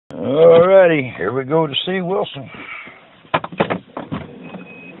Alrighty, here we go to see Wilson.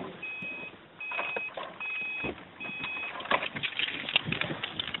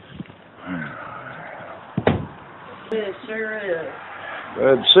 It sure is.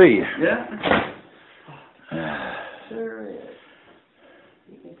 Glad to see you. Yeah. Sure is.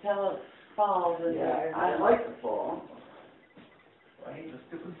 You can tell it falls in there. I like the fall. I hate the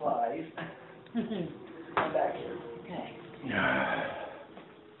stupid flies. I'm back here. Okay.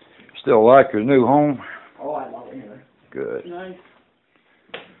 Still like your new home? Oh, I love it here. Good. Nice.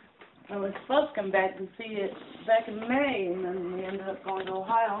 I was supposed to come back and see it back in May, and then we ended up going to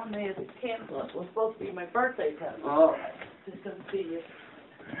Ohio, and they had to cancel it. It was supposed to be my birthday present. Oh. Just come see you.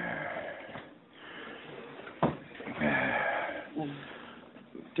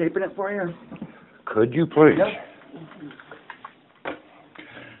 Taping it for you? Could you please? Yep.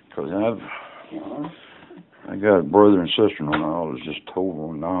 Because I got a brother and sister-in-law. I was just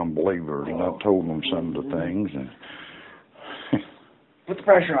total non-believers, and I've told them some of the things. And put the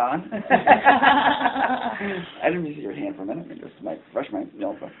pressure on. I didn't see your hand for a minute. I just might brush my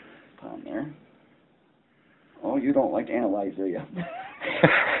nail on there. Oh, you don't like to analyze, do you?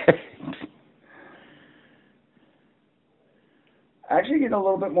 Actually, get a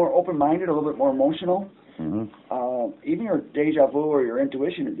little bit more open-minded, a little bit more emotional. Mm-hmm. Even your deja vu or your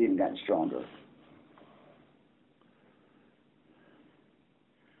intuition has even gotten stronger.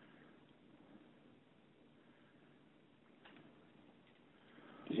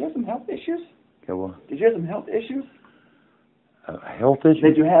 Did you have some health issues? Yeah, well, Did you have some health issues? health issues?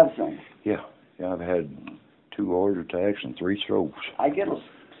 Did you have some? Yeah, I've had 2 heart attacks and 3 strokes. I get a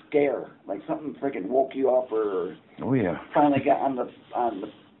scare, like something freaking woke you up or Oh, yeah. finally got on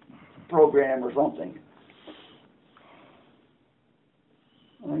the program or something.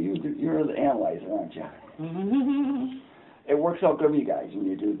 Well, you're the analyzer, aren't you? It works out good for you guys when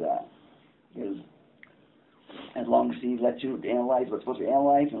you do that. Because as long as he lets you analyze what's supposed to be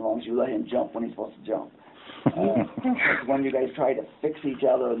analyzed, and as long as you let him jump when he's supposed to jump. It's when you guys try to fix each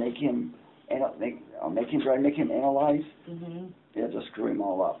other and make him analyze, it'll just screw him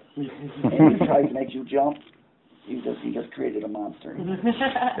all up. And if he tries to make you jump, he just created a monster.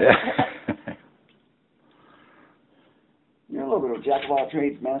 You're a little bit of a jack of all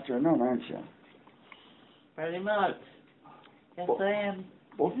trades, master of none, aren't you? Pretty much. Yes, I am.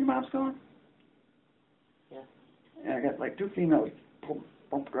 Both of your moms gone? Yes. Yeah, I got like 2 females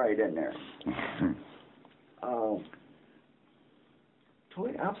pumped right in there.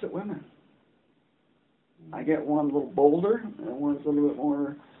 Totally opposite women. I get one a little bolder, and one's a little bit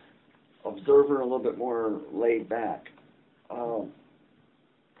more observer, a little bit more laid back.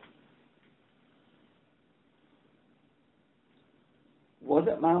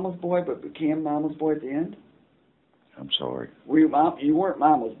 Wasn't Mama's boy, but became Mama's boy at the end? I'm sorry. Were you you weren't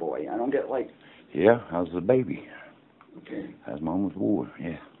Mama's boy. I don't get like. Yeah, I was the baby. Okay. I was Mama's boy,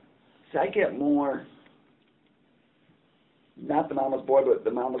 yeah. See, I get more. Not the Mama's boy, but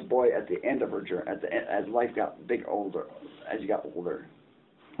the Mama's boy at the end of her journey, as life got older, as you got older.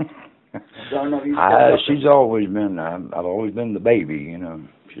 So I don't know if you she's always been. I've always been the baby, you know.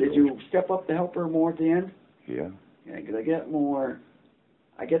 Did you step up to help her more at the end? Yeah. Yeah, because I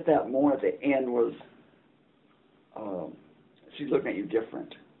get that more at the end was. She's looking at you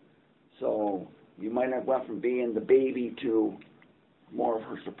different. So you might have went from being the baby to more of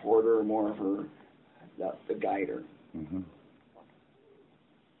her supporter, more of her the guider. Mm-hmm.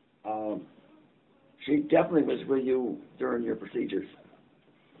 She definitely was with you during your procedures.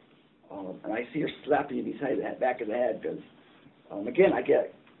 And I see her slapping you beside the back of the head because, again, I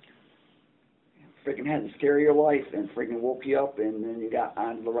get freaking had to scare your life and freaking woke you up, and then you got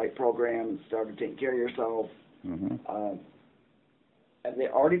onto the right program and started taking care of yourself. Mm-hmm. Have they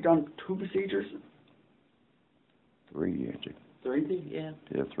already done 2 procedures? 3, actually. 3? Yeah.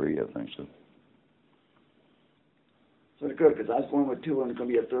 Yeah, 3, I think so. So it's good, because I was going with 2 and it's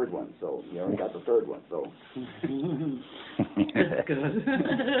going to be a 3rd one, so you already got the 3rd one, so. That's good.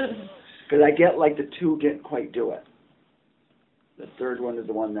 Because I get like the 2 didn't quite do it. The 3rd one is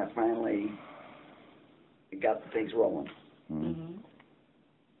the one that finally got the things rolling. Mm-hmm.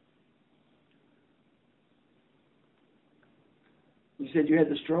 You said you had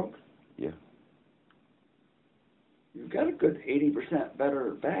the stroke? Yeah. You've got a good 80%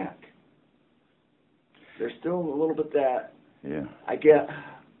 better back. There's still a little bit that Yeah. I get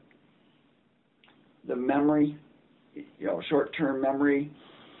the memory, short-term memory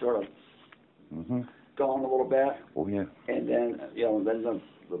sort of gone a little bit. Oh, yeah. And then, then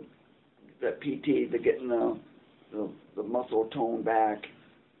the PT, the getting the muscle tone back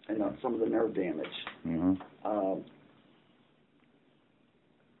and some of the nerve damage. Mm-hmm.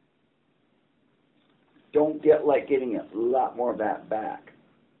 don't get like getting a lot more of that back.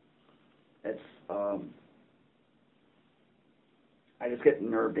 It's, I just get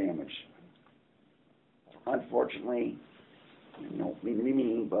nerve damage. Unfortunately, no, mean to be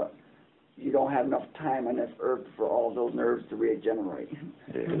mean, but you don't have enough time on this earth for all those nerves to regenerate.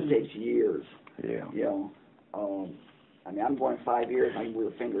 Yeah. It takes years. Yeah. You know, I mean, I'm going 5 years. I can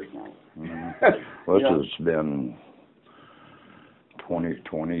move the fingers now. Mm-hmm. Well, You know? it's been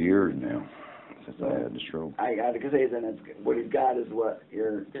 20 years now since I had the stroke. I got to say, then it's what he's got is what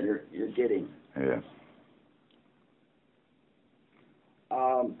you're getting. Yeah.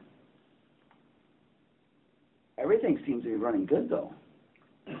 Everything seems to be running good though.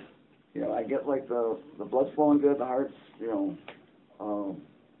 You know, I get like the blood's flowing good, the heart's, you know,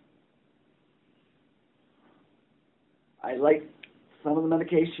 I like some of the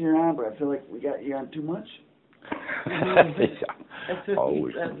medication you're on, but I feel like we got you on too much. That's what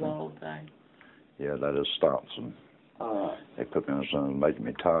Always. he says the whole time. Yeah, that just stops them. They put me on something making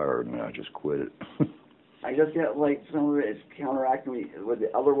me tired, and I just quit it. I just get like some of it is counteracting me with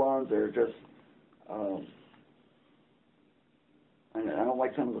the other ones. They're just, I don't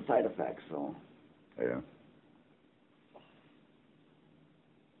like some of the side effects. So Yeah.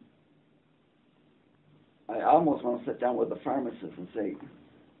 I almost want to sit down with the pharmacist and say,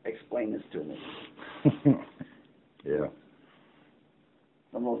 explain this to me. Yeah.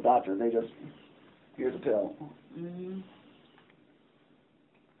 Some of those doctors, they just, here's a pill. Mm-hmm.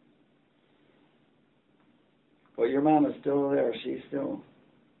 Well, your mom is still there. She's still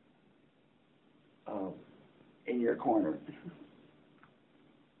in your corner.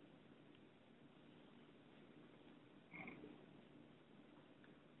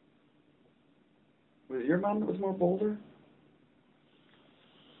 Was your mom that was more bolder?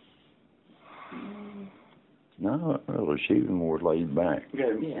 No, really, she was more laid back.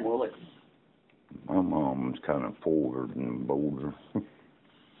 Yeah, more like, My mom's kind of forward and bolder.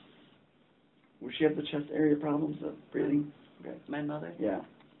 would she have the chest area problems, breathing? Okay. My mother? Yeah.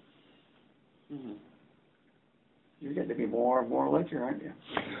 Mm-hmm. You're getting to be more and more like her, aren't you?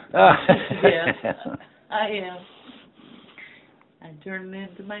 Yes, I am. I'm turning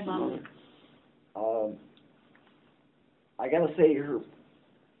into my mother. I gotta say,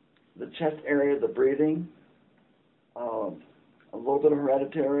 the chest area, the breathing, a little bit of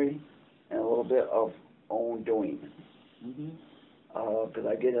hereditary, and a little bit of own doing. Mm-hmm. Because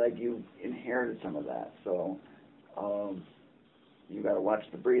I get it, like you inherited some of that. So you got to watch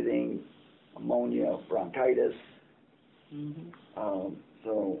the breathing, ammonia, bronchitis. Mm-hmm.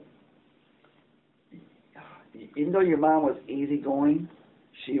 So even though your mom was easygoing,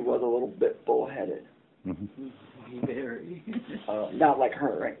 she was a little bit bullheaded. Mm-hmm. Very. Not like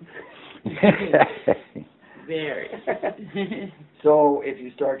her, right? Very. So if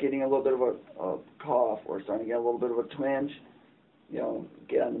you start getting a little bit of a cough or starting to get a little bit of a twinge, you know,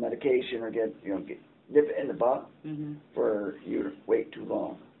 get on the medication or nip it in the butt Mm-hmm. for you to wait too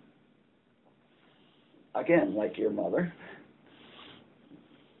long. Again, like your mother,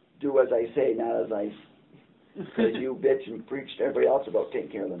 do as I say, not as I, because you bitch and preach to everybody else about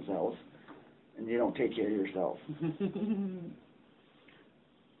taking care of themselves, and you don't take care of yourself.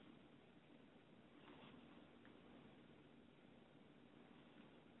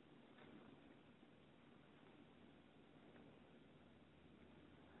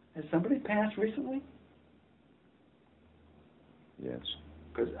 Has somebody passed recently? Yes.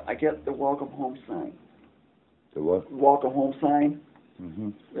 Because I get the welcome home sign. The what? Welcome home sign. Mm-hmm.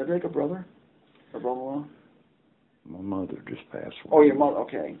 Is that like a brother? Or brother-in-law? My mother just passed away. Oh, your mother,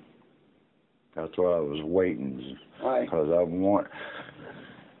 okay. That's why I was waiting, All right. because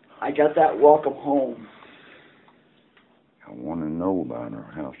I got that welcome home. I want to know about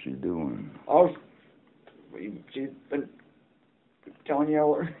her, how she's doing. Oh, she's been telling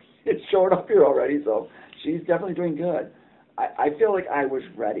you it's showed up here already, so she's definitely doing good. I feel like I was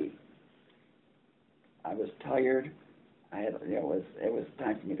ready. I was tired. I had, it was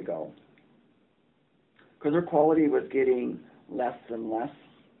time for me to go. Because her quality was getting less and less.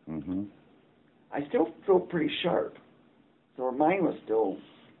 Mm-hmm. I still feel pretty sharp. So her mind was still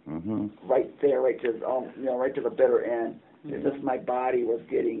right there, right to right to the bitter end. Mm-hmm. It's just my body was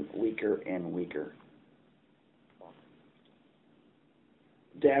getting weaker and weaker.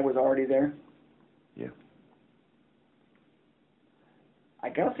 Dad was already there? Yeah. I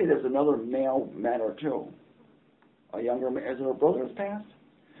gotta say there's another male matter too. A younger man. Is her brother has passed?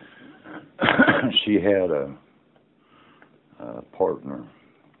 She had a partner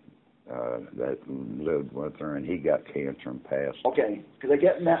that lived with her, and he got cancer and passed. Okay, because I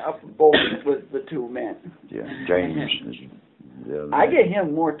get up both with the two men. Yeah, James is the other. I get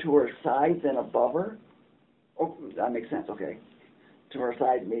him more to her side than above her. Oh, that makes sense. Okay. To her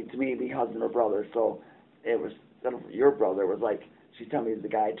side, to me, be husband or brother. So it was your brother was like she's telling me the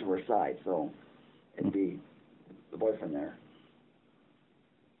guy to her side. So it'd be the boyfriend there.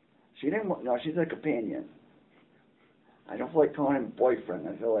 She didn't. No, she's a companion. I don't feel like calling him boyfriend.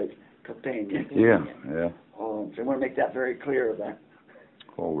 I feel like companion. Yeah, yeah. So I want to make that very clear. That.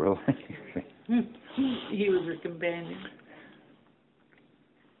 Oh, really? He was her companion.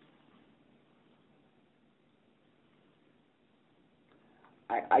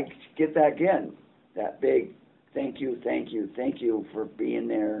 I get that again. That big thank you for being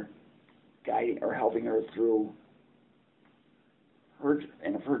there, guiding or helping her through her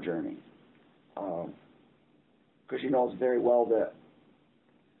journey. Because she knows very well that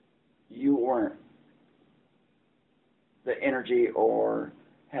you weren't the energy or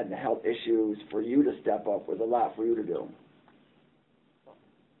had the health issues for you to step up. With a lot for you to do.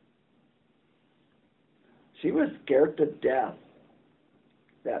 She was scared to death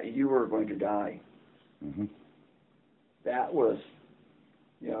that you were going to die. Mm-hmm. That was,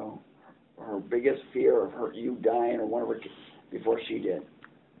 her biggest fear of you dying or one of her kids before she did.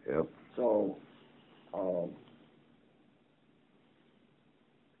 Yep. So,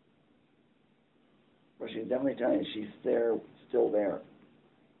 but she's definitely telling you she's still there.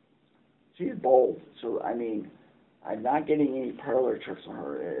 She's bold. So, I mean, I'm not getting any parlor tricks from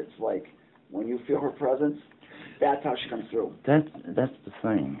her. It's like when you feel her presence, that's how she comes through. That's the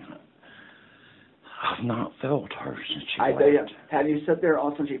thing. I've not felt her since she I left. have you sat there all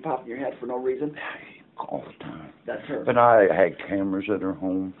of a sudden she popped in your head for no reason? All the time. That's her. But I had cameras at her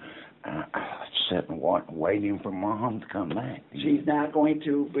home, and I sat and waiting for Mom to come back. She's not going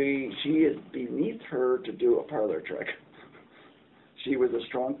to be. She is beneath her to do a parlor trick. She was a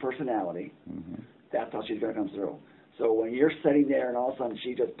strong personality. Mm-hmm. That's how she's going to come through. So when you're sitting there and all of a sudden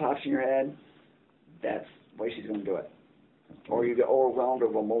she just pops in your head, that's the way she's going to do it. Or you get overwhelmed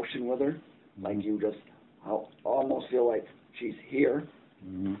of emotion with her, like you just almost feel like she's here.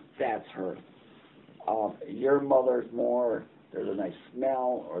 Mm-hmm. That's her. Your mother's more, there's a nice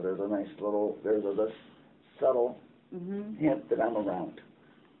smell, or there's a subtle hint that I'm around.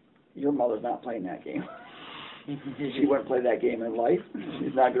 Your mother's not playing that game. She wouldn't play that game in life.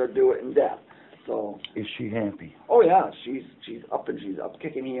 She's not going to do it in death. So. Is she happy? Oh yeah, she's up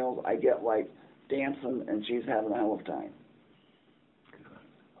kicking heels. I get like dancing, and she's having a hell of a time.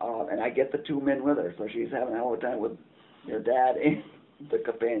 And I get the two men with her, so she's having a hell of a time with your dad and the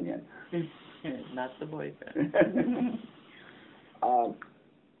companion. Not the boyfriend.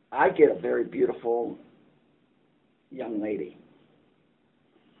 I get a very beautiful young lady.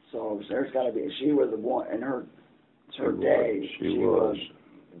 So there's got to be. She was the one in her day. She was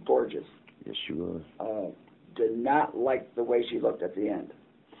gorgeous. Yes, she was. Did not like the way she looked at the end.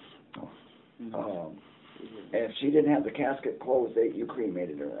 Oh. If she didn't have the casket closed, you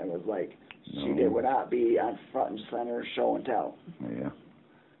cremated her. It was like she would not be on front and center, show and tell. Yeah.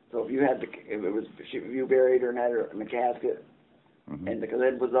 So if you buried her and had her in the casket, and the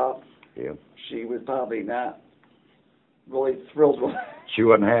lid was up, yeah, she was probably not really thrilled with it. She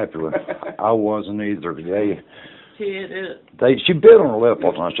wasn't happy with it. I wasn't either. She bit on her lip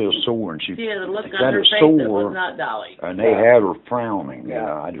all the time. She was sore, and she had a look on her her face sore, that was not Dolly. and they had her frowning.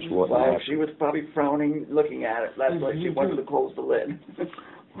 Yeah. I just wasn't happy. She was probably frowning, looking at it. That's why she wanted to close the lid.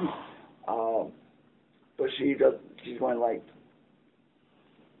 But she's going like,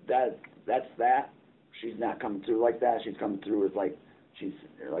 that's that. She's not coming through like that. She's coming through as like, she's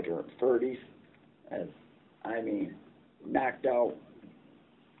like in her 30s. Knocked out.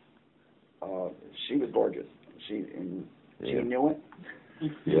 She was gorgeous. She knew it.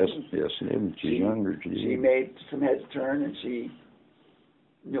 Yes, and she's younger. She made some heads turn, and she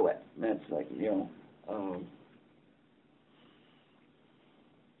knew it. And that's like,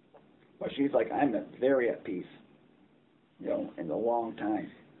 but she's like, I'm very at peace, in a long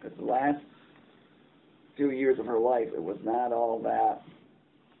time. Because the last few years of her life, it was not all that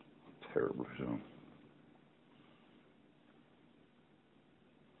terrible. So.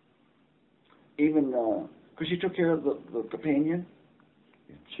 Even because she took care of the companion.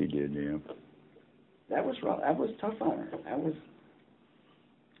 She did, yeah. That was rough. That was tough on her. That was.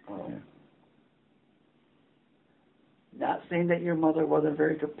 Not saying that your mother wasn't a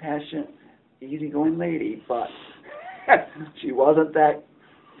very compassionate, easygoing lady, but she wasn't that,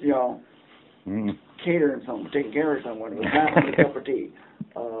 catering someone, taking care of someone. It was not a cup of tea.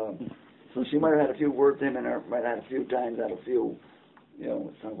 So she might have had a few words with him, and might have had a few times that a few,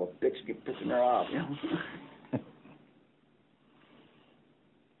 son of a bitch keep pissing her off,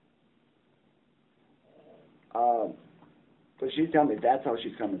 but she's telling me that's how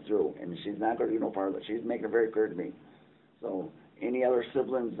she's coming through, and she's not going to do no part of it. She's making it very clear to me. So any other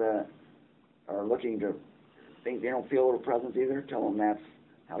siblings that are looking to think they don't feel her presence either, tell them that's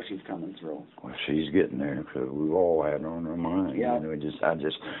how she's coming through. Well, she's getting there, because we've all had her on our mind. Yeah. You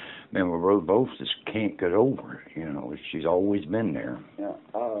know, man, we both just can't get over it. You know, she's always been there. Yeah.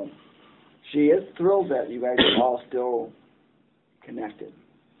 She is thrilled that you guys are all still connected.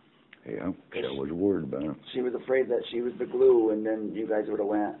 Yeah, she was worried about it. She was afraid that she was the glue, and then you guys would have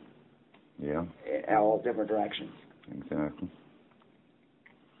went Yeah, all different directions. exactly.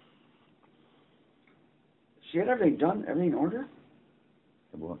 She had everything done, everything in order?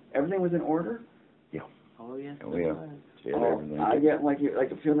 What? Everything was in order? Oh, yes. Oh, yeah. She had everything. I get like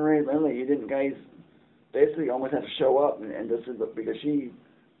the funeral, really, you didn't guys basically almost have to show up, and this is because she.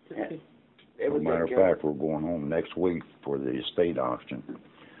 It As was a matter of fact, we're going home next week for the estate auction.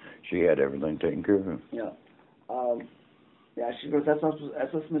 She had everything taken care of. Yeah. Yeah, she goes, that's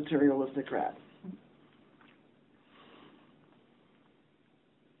just materialistic crap.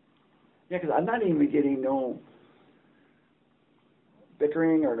 Yeah, because I'm not even getting no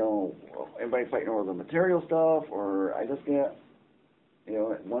bickering or no anybody fighting over the material stuff, or I just get, you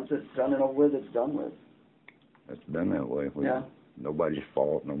know, once it's done and over with, it's done with. It's been that way. Yeah. Nobody's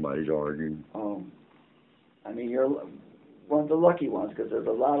fault. Nobody's argued. I mean, you're one of the lucky ones, because there's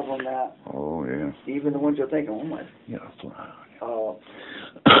a lot of them that, Oh, yeah. even the ones you're thinking, oh my, Yeah, that's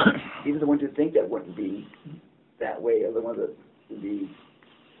even the ones you think that wouldn't be that way are the ones that would be.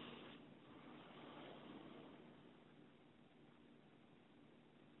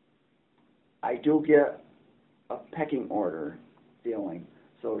 I do get a pecking order feeling.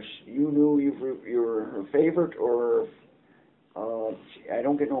 So you knew you were her favorite, or I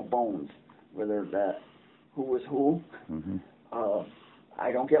don't get no bones, whether that who was who. Mm-hmm.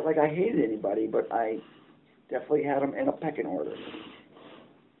 I don't get like I hated anybody, but I definitely had them in a pecking order.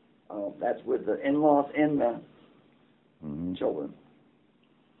 That's with the in-laws and the Mm-hmm. children.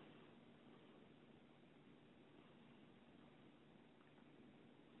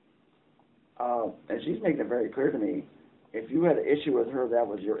 And she's making it very clear to me, if you had an issue with her, that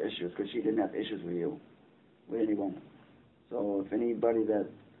was your issue, because she didn't have issues with you, with anyone. So if anybody that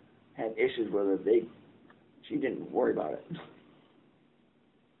had issues with her, she didn't worry about it.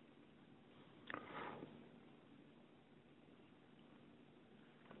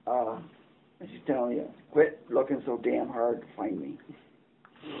 And she's telling you, quit looking so damn hard to find me.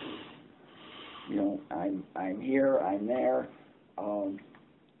 You know, I'm here, I'm there.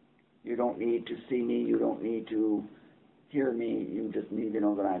 You don't need to see me, you don't need to hear me, you just need to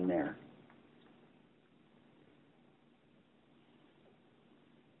know that I'm there.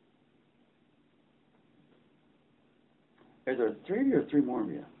 Is there 3 of you or 3 more of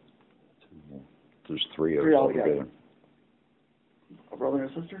you? There's 3 of Three us altogether. altogether. A brother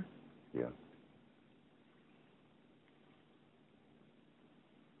and a sister? Yeah.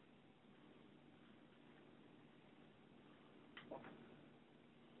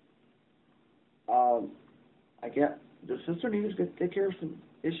 Does sister need to take care of some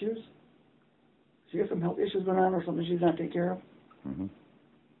issues? She got some health issues going on or something she's not taking care of? Mm-hmm.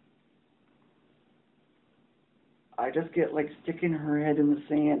 I just get like sticking her head in the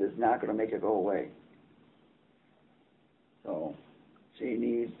sand is not going to make it go away. So she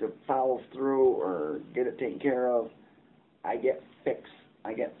needs to follow through or get it taken care of. I get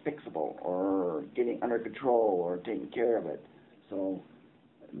fixable or getting under control or taking care of it. So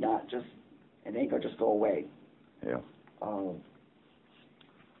not just, it ain't going to just go away. Yeah.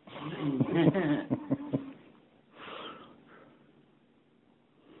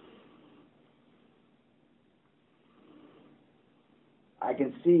 I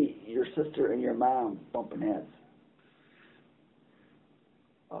can see your sister and your mom bumping heads.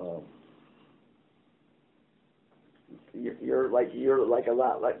 You're like a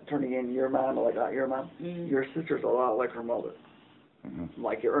lot like turning in your mom like your mom. Mm-hmm. Your sister's a lot like her mother. Mm-hmm.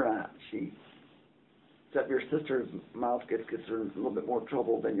 Like it or not, except your sister's mouth gets her in a little bit more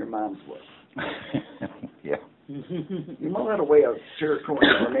trouble than your mom's would. Yeah. Your mom had a way of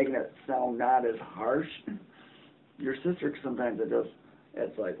sugarcoating or making it sound not as harsh. Your sister sometimes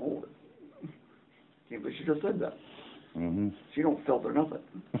it's like, oh, can't believe she just said that. Mm-hmm. She don't filter nothing.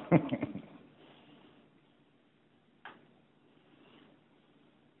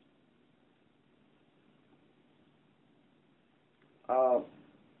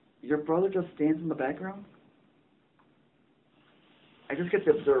 Your brother just stands in the background? I just get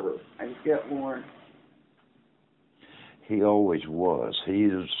the observer. I just get more. He always was. He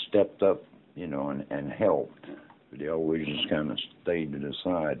has stepped up, you know, and helped. But he always just kind of stayed to the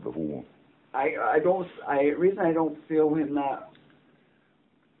side before. reason I don't feel him not,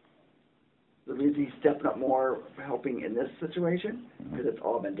 the reason he's stepping up more for helping in this situation, because it's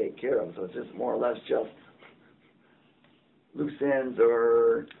all been taken care of, so it's just more or less just loose ends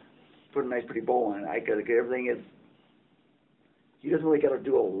or put a nice pretty bow on it. I gotta get everything is, he doesn't really gotta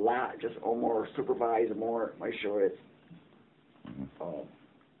do a lot, just more supervise, more make sure it's,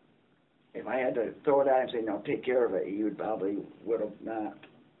 if I had to throw it at him and say, no, take care of it, he would probably would have not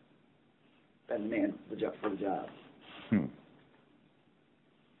been the man for the job.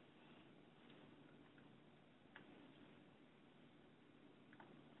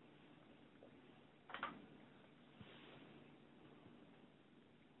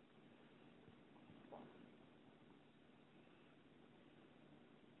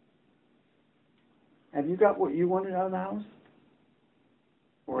 Have you got what you wanted out of the house?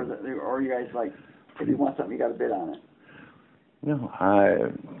 Or are you guys like, if you want something, you got to bid on it? No,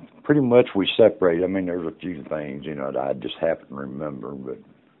 pretty much we separate. I mean, there's a few things, you know, that I just happen to remember, but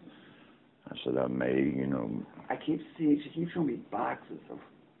I said I may, you know. I keep seeing, she keeps showing me boxes of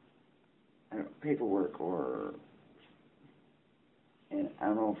paperwork and I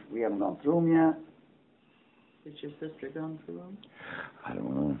don't know if we haven't gone through them yet. Did your sister gone through them? I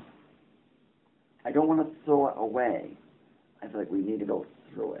don't know. I don't want to throw it away. I feel like we need to go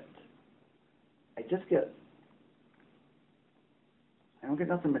through it. I don't get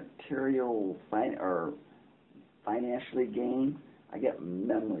nothing material or financially gain. I get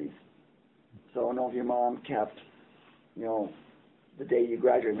memories. So I don't know if your mom kept, you know, the day you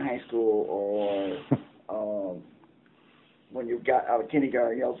graduated in high school or when you got out of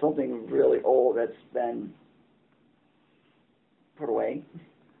kindergarten, you know, something really old that's been put away.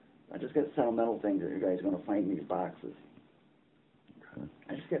 I just get sentimental things that you guys are going to find in these boxes. Okay.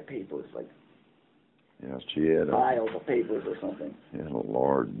 I just get papers, like Yeah, she had files of papers or something. She had a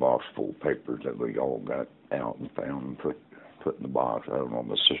large box full of papers that we all got out and found and put in the box. I don't know if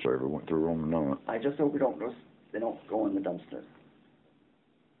my sister ever went through them or not. I just hope they don't go in the dumpster.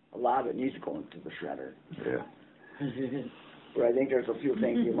 A lot of it needs to go into the shredder. Yeah. But I think there's a few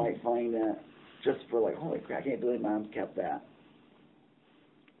things you might find that just for like, holy crap, I can't believe Mom kept that.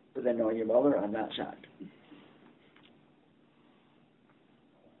 But then knowing your mother, I'm not shocked.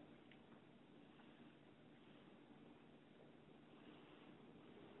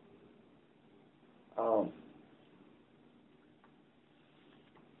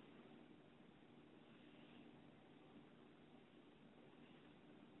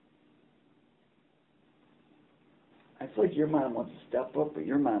 I feel like your mom wants to step up, but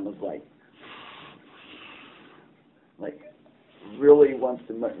your mom is like really wants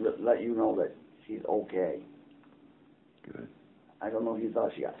to let you know that she's okay. Good. I don't know if you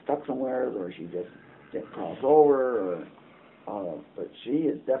thought she got stuck somewhere or she just didn't cross over, but she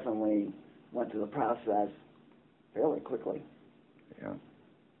is definitely went through the process fairly quickly. Yeah.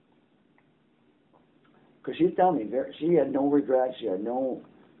 Because she's telling me she had no regrets. She had no.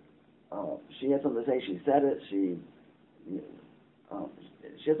 She had something to say. She said it. She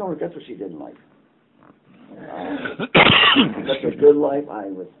has no regrets what she did in life. Such a good life.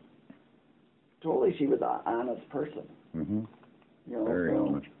 She was an honest person. Mhm. You know, Very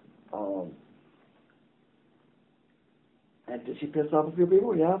honest. And did she piss off a few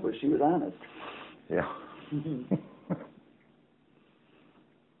people? Yeah, but she was honest. Yeah.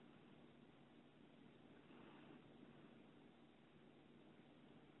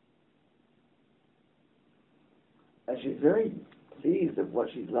 And she's very pleased of what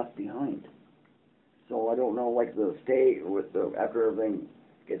she's left behind. So I don't know, like the state with after everything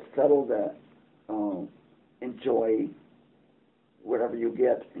gets settled, that enjoy whatever you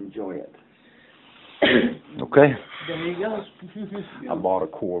get, enjoy it. Okay. There you go. I bought a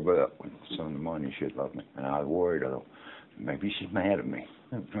Corvette with some of the money she left me, and I was worried, though, maybe she's mad at me.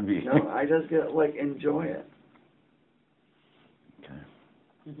 No, I just get enjoy it. Okay.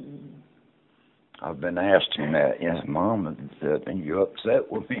 I've been asking that. Yes, Mom, are you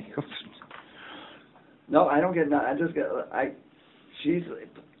upset with me? No, I don't get that. I just get she's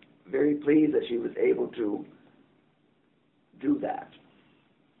very pleased that she was able to do that.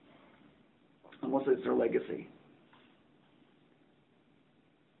 Almost it's her legacy.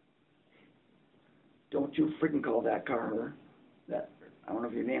 Don't you freaking call that car her. I don't know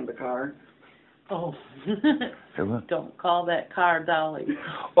if you named the car. Oh. Don't call that car Dolly.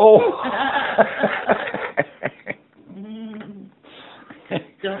 Oh.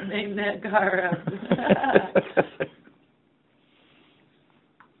 Don't name that car after.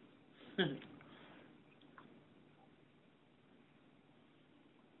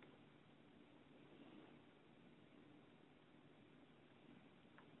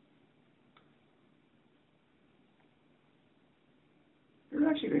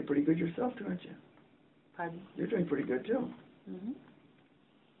 You're actually doing pretty good yourself, too, aren't you? Pardon? You're doing pretty good, too. Mhm.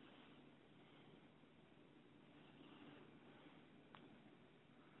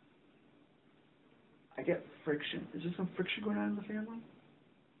 I get friction. Is there some friction going on in the family?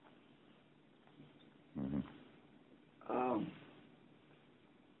 Mhm.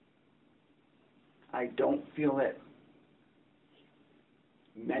 I don't feel it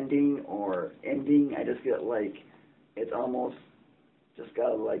mending or ending. I just get like it's almost just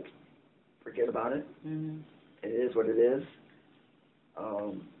gotta like forget about it. Mhm. It is what it is.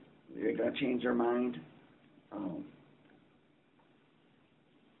 You're gonna change your mind.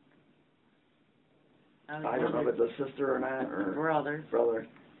 I don't know if it's a sister or not or Brother. brother,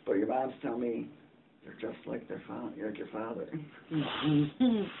 but your mom's telling me you're just like their father. You're like your father.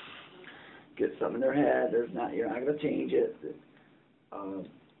 Get something in their head. You're not gonna change it. That's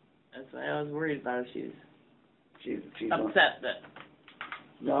why I was worried about her. She's Upset that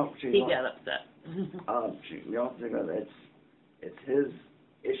no, she's he not. got upset. It's his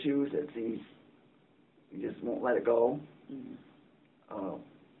issues. He just won't let it go. Mhm.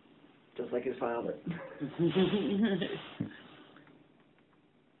 Just like his father.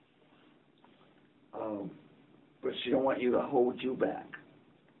 But she don't want you to hold you back,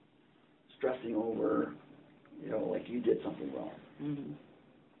 stressing over, like you did something wrong. Mhm.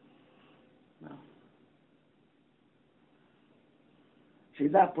 No.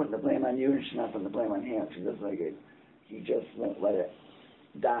 She's not putting the blame on you, and she's not putting the blame on him. She's just like he just won't let it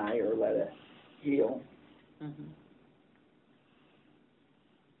die or let it heal. Mhm.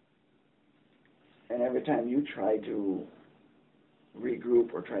 And every time you try to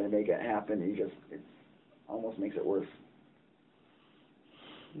regroup or try to make it happen, it almost makes it worse.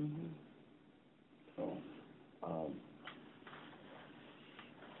 Mhm. So,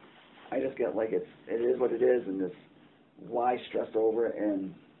 I just get like it is what it is, and this why stress over it,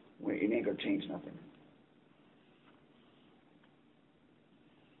 and it ain't gonna change nothing.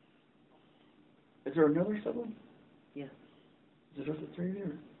 Is there another sibling? Yes. Is there just the three of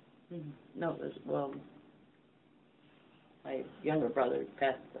you? Mhm. No, my younger brother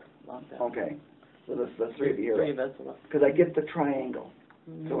passed a long time. Okay, so the three of you. Three of us. Because I get the triangle.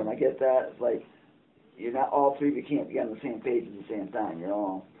 Mhm. So when I get that, it's like you're not all three of you can't be on the same page at the same time. You're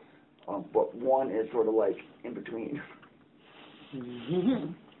all, but one is sort of like in between.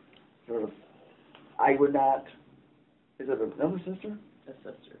 Mhm. Sort of. I would not. Is it another sister? A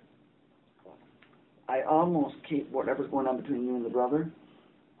sister. I almost keep whatever's going on between you and the brother.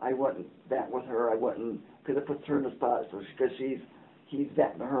 I wouldn't vent with her. I wouldn't, because it puts her in the spot. So because he's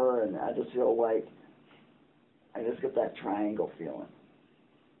venting to her, and I just feel like I just get that triangle feeling.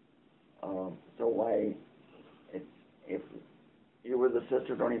 So why, if you were the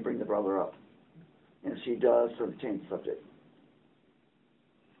sister, don't even bring the brother up. And if she does, sort of change the subject.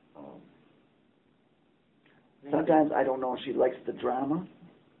 Sometimes I don't know if she likes the drama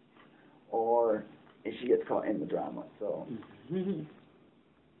or if she gets caught in the drama. So Mhm.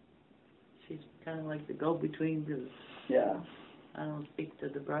 She's kind of like the go-between, because yeah, I don't speak to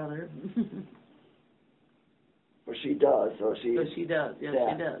the brother. but she does. So So she does. Yes,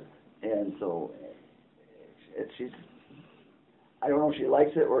 yeah. she does. And so she's. I don't know if she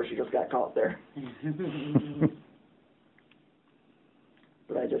likes it or she just got caught there.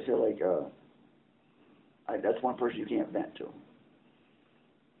 But I just feel like that's one person you can't vent to.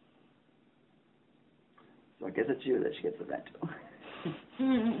 So I guess it's you that she gets to vent to.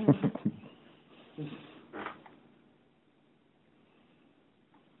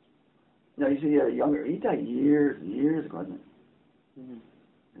 No, you see, younger. He died years ago, wasn't it? Mhm.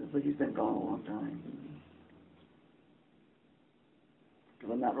 It's like he's been gone a long time.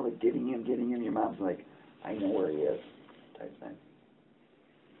 Because I'm not really getting him. Your mom's like, I know where he is, type thing.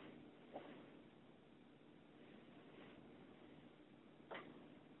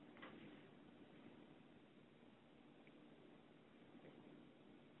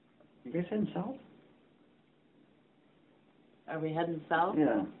 You guys heading south? Are we heading south?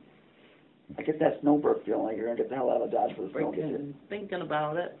 Yeah. I get that snowbird feeling like you're going to get the hell out of Dodge for the snow. We've been thinking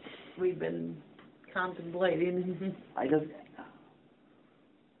about it. We've been contemplating.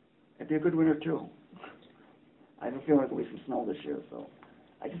 It'd be a good winter, too. I have a feeling there'll be some snow this year, so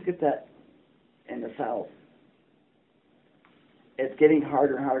I just get that in the south. It's getting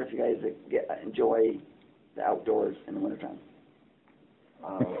harder and harder for you guys to enjoy the outdoors in the wintertime.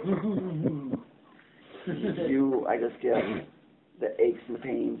 I just get the aches and the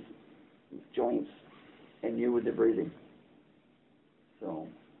pains, joints, and you with the breathing. So,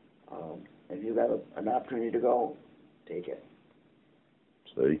 if you got an opportunity to go, take it.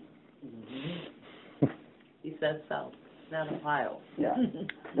 See? He said south. not Ohio. Yeah.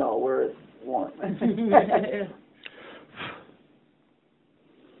 No, where it's warm.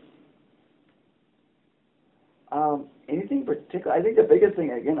 Anything particular? I think the biggest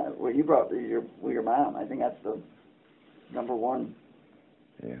thing, again, what you brought, your mom. I think that's the number one.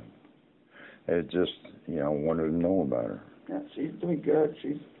 Yeah. It just, you know, I wanted to know about her. Yeah, she's doing good.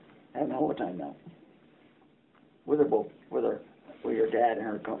 She's having a hell of a time now. With her both, with your dad and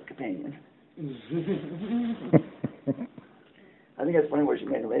her companion. I think that's funny what she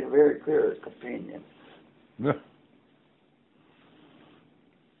made it very clear as companion. Yeah.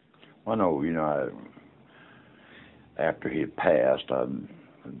 I know, you know, after he had passed,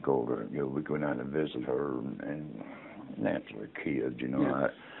 I'd go to, you know, we'd go down to visit her, and naturally, kids, you know, Yeah.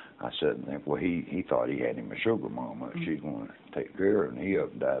 I said, and think, well, he thought he had him a sugar mama. She's going to take care of him. And he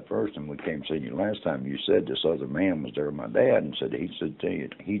up and died first. And we came to see you last time. You said this other man was there, my dad, and said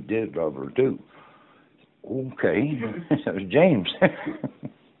he did love her too. Okay, it was James.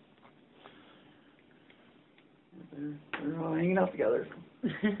 They're all hanging out together.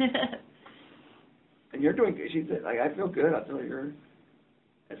 And you're doing good. She said, like, I feel good. I feel you're,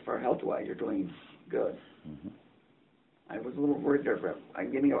 as far as health-wise, you're doing good. Mm-hmm. I was a little worried there, but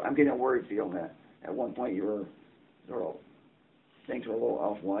I'm getting a worried feeling that at one point you were sort of, things were a little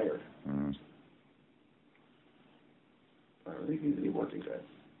off-wired. Mm-hmm. But I think you seem to be working good.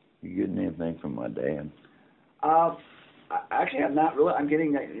 You getting anything from my dad? Actually, I'm not really. I'm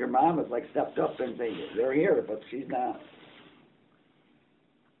getting that your mom has, like, stepped up and they're here, but she's not.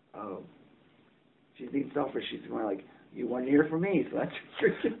 She's being selfish. She's going like, you want to hear from me, so that's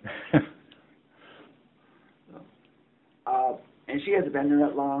and she hasn't been there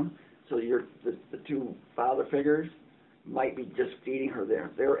that long, so the two father figures might be just feeding her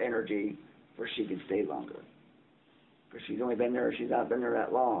their energy where she can stay longer. Because she's only been there, she's not been there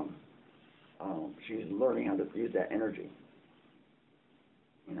that long. She's learning how to use that energy.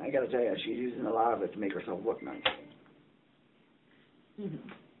 And I got to tell you, she's using a lot of it to make herself look nice. Mm-hmm.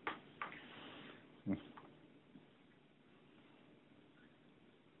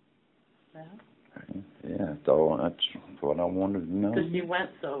 Well, Yeah, that's what I wanted to know. because you went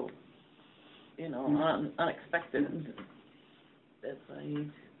so, you know, unexpected. That's why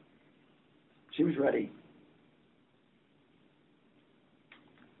you... She was ready.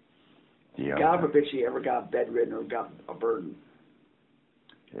 Yeah. God forbid she ever got bedridden or got a burden.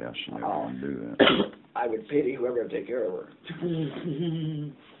 Yeah, she never want to do that. I would pity whoever would take care of her.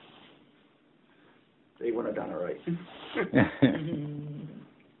 They wouldn't have done it right.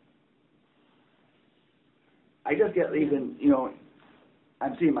 I just get even, you know,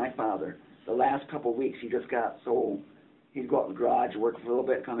 I'm seeing my father. The last couple of weeks, he just got so, he'd go out in the garage, work for a little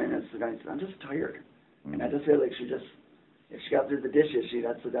bit, come in and sit down. I'm just tired. Mm-hmm. And I just feel like if she got through the dishes, she'd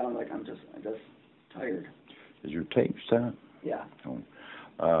have to sit down like, I'm just tired. Is your tape set? Yeah.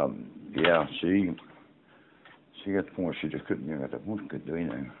 Yeah, she got the point she just couldn't, you know, what could do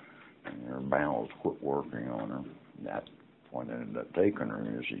anything. And her bowels quit working on her. That's what ended up taking her,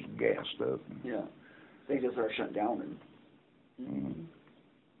 you know, she's gassed up. Yeah. They just are shut down. And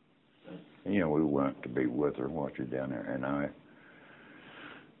you know, we went to be with her, watch her down there, and I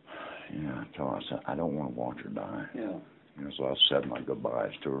told her, I said, I don't want to watch her die. Yeah. You know, so I said my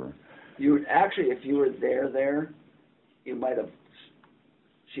goodbyes to her. You would actually, if you were there, you might have,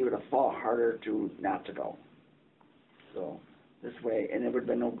 she would have fought harder to not to go. So this way, and there would have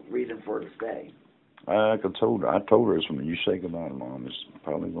been no reason for her to stay. I told her this when you say goodbye to Mom, it's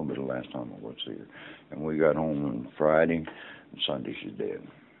probably going to be the last time I will see her. And we got home on Friday, and Sunday she's dead.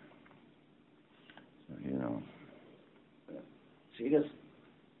 So, you know. She just,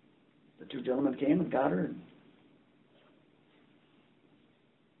 the two gentlemen came and got her.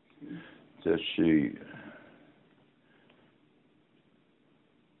 Is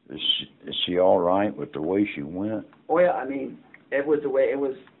she all right with the way she went? Oh yeah, I mean, it was the way it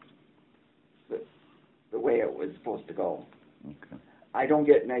was. The way it was supposed to go. Okay. I don't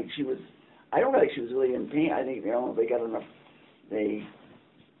get like she was. I don't feel like she was really in pain. I think they got enough. They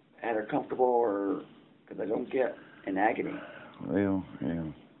had her comfortable, or because I don't get in agony. Well,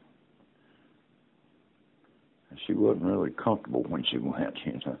 yeah. She wasn't really comfortable when she went.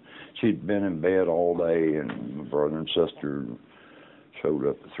 You know, she'd been in bed all day, and my brother and sister showed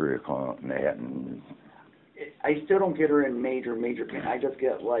up at 3 o'clock, and they hadn't. I still don't get her in major pain. I just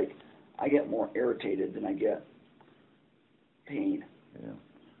get I get more irritated than I get pain. Yeah.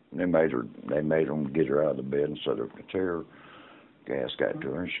 They made them get her out of the bed and set her up in a chair. Gas got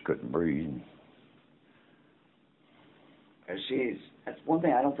to her and she couldn't breathe. That's one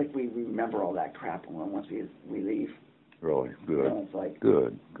thing I don't think we remember all that crap once we leave. Really? Good. You know, it's like,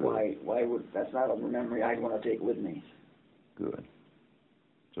 good. Why would, that's not a memory I'd want to take with me. Good.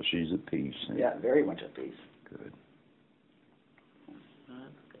 So she's at peace. And Yeah, very much at peace. good.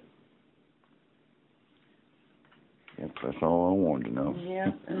 Yep, that's all I wanted to know. Yeah,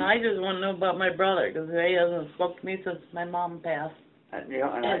 and I just want to know about my brother, because he hasn't spoke to me since my mom passed. And, you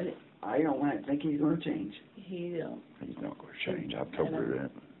know, and I don't want to think he's going to change. He, He's not going to change. I've told her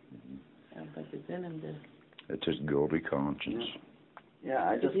that. I don't think it's in him to. It's his guilty conscience. Yeah,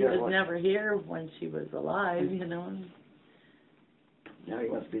 I just He got was like, never here when she was alive, you know. now he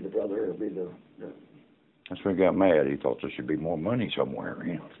wants to be the brother or be the That's when he got mad. He thought there should be more money somewhere.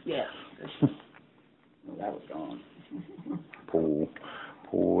 You know. Yeah. well, that was gone.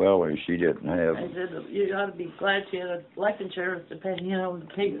 Poor Ellie. She didn't have. I said, you ought to be glad she had a life insurance to pay, you know, to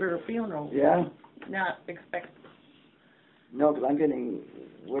pay for her funeral. Yeah. Not expect. No, because I'm getting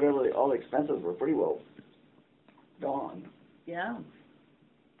whatever all the expenses were pretty well gone. Yeah.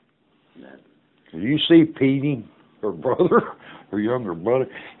 That's, Did you see Petey, her brother, her younger brother?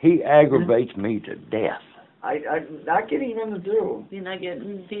 He aggravates me to death. I'm not getting him to do. you're not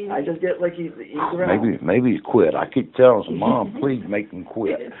getting the. I just get like he's around. Maybe he quit. I keep telling him, Mom, please make him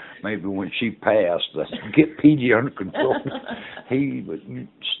quit. Maybe when she passed, let's get Petey under control. He would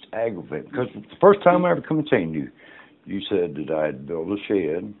just aggravate. Because the first time I ever come and seen you, you said that I had built a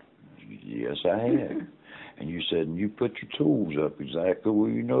shed. Yes, I had. And you said, you put your tools up exactly where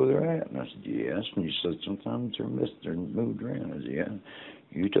you know they're at. And I said, yes. And you said, sometimes they're missed, they're moved around. I said, yeah.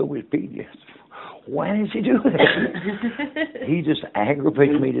 You told me to Petey. I said, why does he do that? He just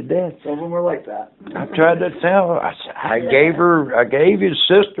aggravates me to death. Some of them are like that. I tried to tell her. I gave his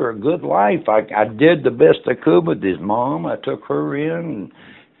sister a good life. I did the best I could with his mom. I took her in and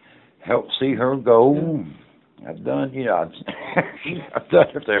helped see her go. I've done, you know, I've done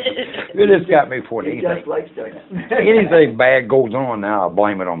everything. It has got me for He anything. just likes doing it. Anything bad goes on now, I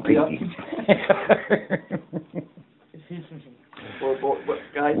blame it on Petey.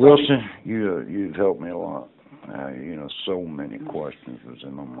 Guys, Wilson, you've helped me a lot. You know, so many questions was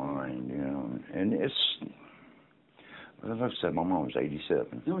in my mind, you know, and it's, well, like I said, my mom was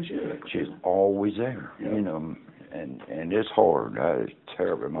 87. No, She's always there, you know, and it's hard. It's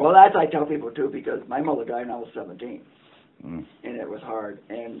terrible. Well, that's I tell people too, because my mother died when I was 17, and it was hard.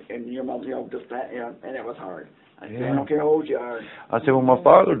 And your mother, you know, just that, you know, and it was hard. I said, I don't care how old you are. I said, well, my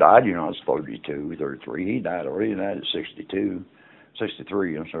father died, you know, I was 32, 33. He died already. He died at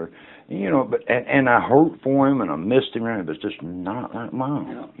 63, I'm sorry. And, you know, but and I hurt for him and I missed him, and it was just not like Mom.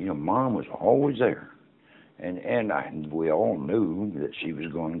 Yeah. You know, Mom was always there. And we all knew that she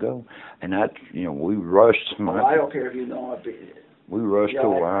was going to go. And that, you know, we rushed. Well, I don't care if you know it. We rushed to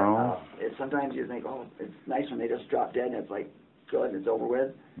around. Sometimes you think, oh, it's nice when they just drop dead and it's like, good, and it's over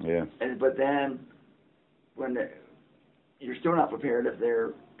with. Yeah. But then, when you're still not prepared if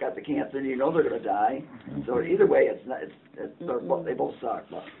they're got the cancer, and you know they're going to die. So either way, they both suck.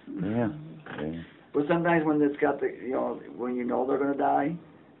 But. Yeah. But sometimes when it's got the, you know, when you know they're going to die,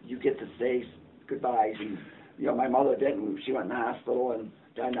 you get to say goodbyes. And, you know, my mother didn't. She went in the hospital and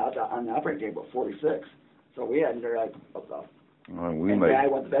died on the operating table at 46. So we had her like, what the? I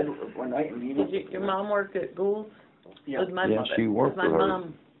went to bed one night and he was. Did your mom work at Gould's? Yeah. My mother. She worked my for her.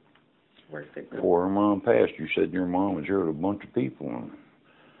 mom worked at Gould's. Before her mom passed, you said your mom was here with a bunch of people and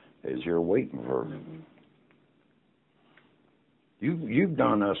is here waiting for her. Mm-hmm. You've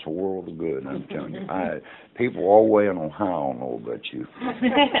done us a world of good, I'm telling you. People all the way in Ohio know about you.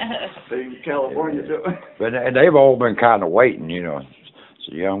 In California too. But they've all been kind of waiting, you know.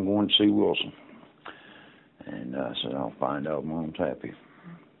 So yeah, I'm going to see Wilson. And I said, I'll find out Mom's happy.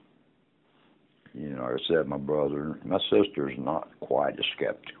 You know, like I said, my sister's not quite as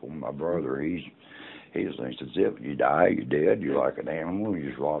skeptical. My brother, he just thinks it's if you die, you're dead. You're like an animal. You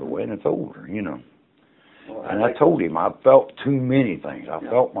just rot away, and it's over, you know. Well, and I told him I felt too many things. I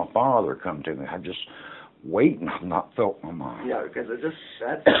felt my father come to me. I just waiting. I've not felt my mom. Yeah, because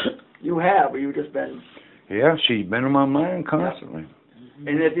that's you have, but you've just been. Yeah, she's been in my mind constantly.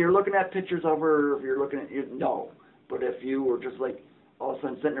 Yeah. And if you're looking at pictures of her, if you're looking at no, but if you were just like all of a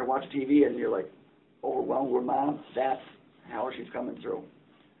sudden sitting there watching TV and you're like overwhelmed with Mom, that's how she's coming through.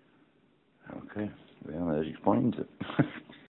 Okay, well that explains it.